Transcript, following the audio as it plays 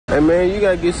Hey man, you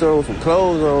gotta get some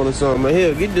clothes on or something. Man,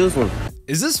 here, get this one.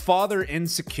 Is this father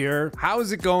insecure? How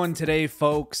is it going today,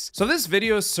 folks? So this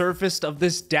video surfaced of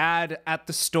this dad at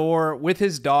the store with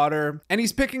his daughter, and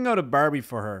he's picking out a Barbie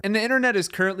for her. And the internet is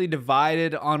currently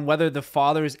divided on whether the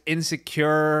father is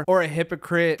insecure or a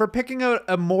hypocrite for picking out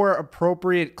a more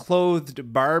appropriate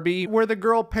clothed Barbie, where the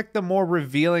girl picked the more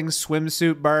revealing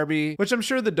swimsuit Barbie, which I'm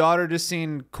sure the daughter just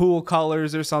seen cool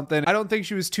colors or something. I don't think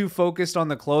she was too focused on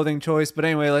the clothing choice, but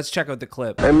anyway, let's check out the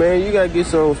clip. Hey man, you gotta get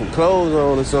some clothes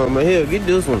on or something. Man, here, get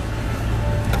this one.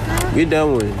 Get that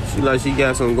one. She like she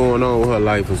got something going on with her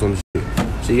life or some shit.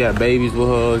 She got babies with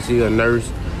her. She a nurse.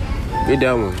 Get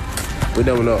that one. Put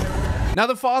that one up. Now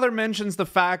the father mentions the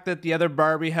fact that the other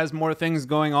Barbie has more things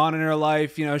going on in her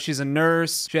life. You know, she's a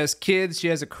nurse, she has kids, she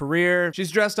has a career,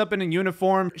 she's dressed up in a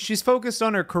uniform, she's focused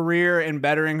on her career and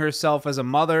bettering herself as a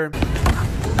mother.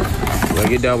 Yeah,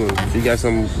 get that one. She got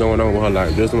something going on with her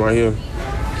life. This one right here.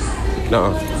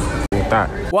 Nuh-uh.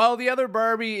 While the other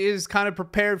Barbie is kind of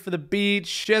prepared for the beach,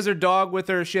 she has her dog with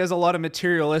her, she has a lot of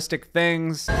materialistic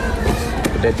things.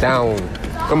 Put that down.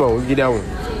 Come on, get that one.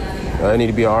 I need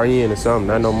to be an RN or something,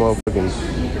 not no motherfucking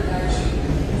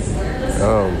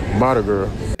model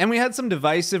girl. And we had some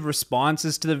divisive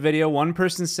responses to the video. One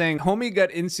person saying, homie got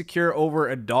insecure over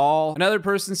a doll. Another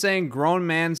person saying, grown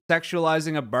man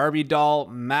sexualizing a Barbie doll,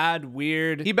 mad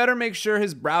weird. He better make sure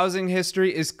his browsing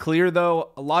history is clear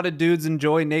though. A lot of dudes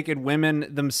enjoy naked women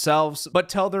themselves, but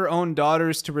tell their own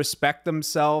daughters to respect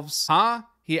themselves. Huh?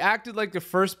 He acted like the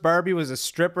first Barbie was a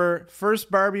stripper.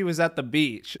 First Barbie was at the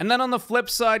beach. And then on the flip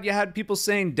side, you had people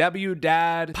saying W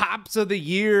Dad, Pops of the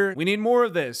Year. We need more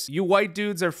of this. You white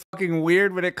dudes are fucking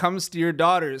weird when it comes to your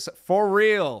daughters. For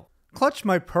real. Clutch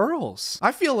my pearls.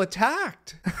 I feel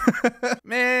attacked.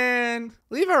 Man,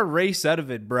 leave our race out of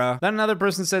it, bruh. Then another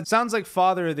person said, sounds like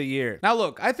father of the year. Now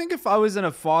look, I think if I was in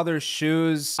a father's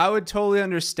shoes, I would totally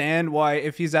understand why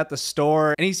if he's at the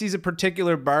store and he sees a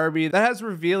particular Barbie that has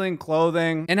revealing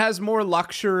clothing and has more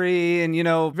luxury and, you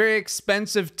know, very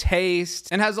expensive taste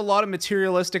and has a lot of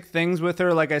materialistic things with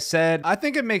her, like I said, I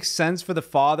think it makes sense for the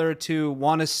father to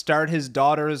want to start his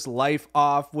daughter's life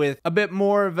off with a bit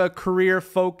more of a career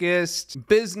focus,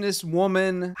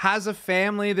 businesswoman, has a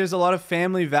family. There's a lot of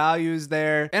family values there.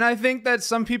 And I think that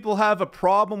some people have a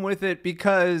problem with it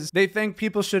because they think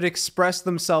people should express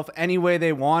themselves any way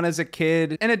they want as a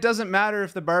kid. And it doesn't matter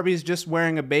if the Barbie's just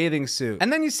wearing a bathing suit.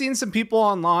 And then you've seen some people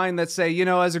online that say, you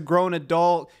know, as a grown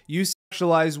adult, you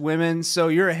sexualize women, so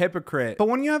you're a hypocrite. But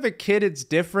when you have a kid, it's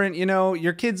different. You know,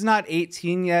 your kid's not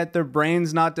 18 yet, their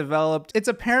brain's not developed. It's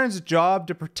a parent's job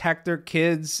to protect their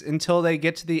kids until they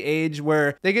get to the age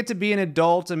where they get to be an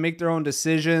adult and make their own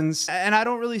decisions. And I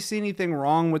don't really see anything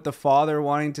wrong with the father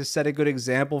wanting to set a good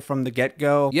example from the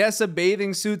get-go. Yes, a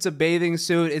bathing suit's a bathing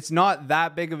suit. It's not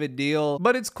that big of a deal,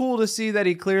 but it's cool to see that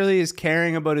he clearly is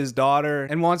caring about his daughter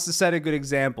and wants to set a good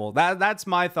example. That's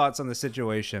my thoughts on the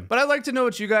situation. But I'd like to know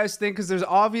what you guys think, because there's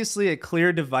obviously a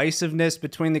clear divisiveness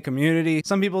between the community.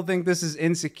 Some people think this is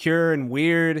insecure and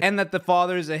weird and that the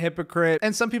father is a hypocrite,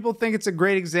 and some people think it's a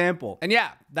great example. And yeah,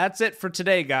 that's it for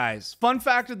today, guys. Fun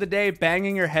fact of the day,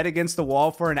 banging your head against the wall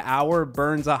for an hour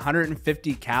burns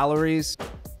 150 calories.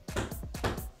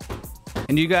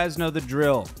 And you guys know the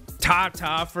drill.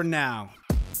 Ta-ta for now.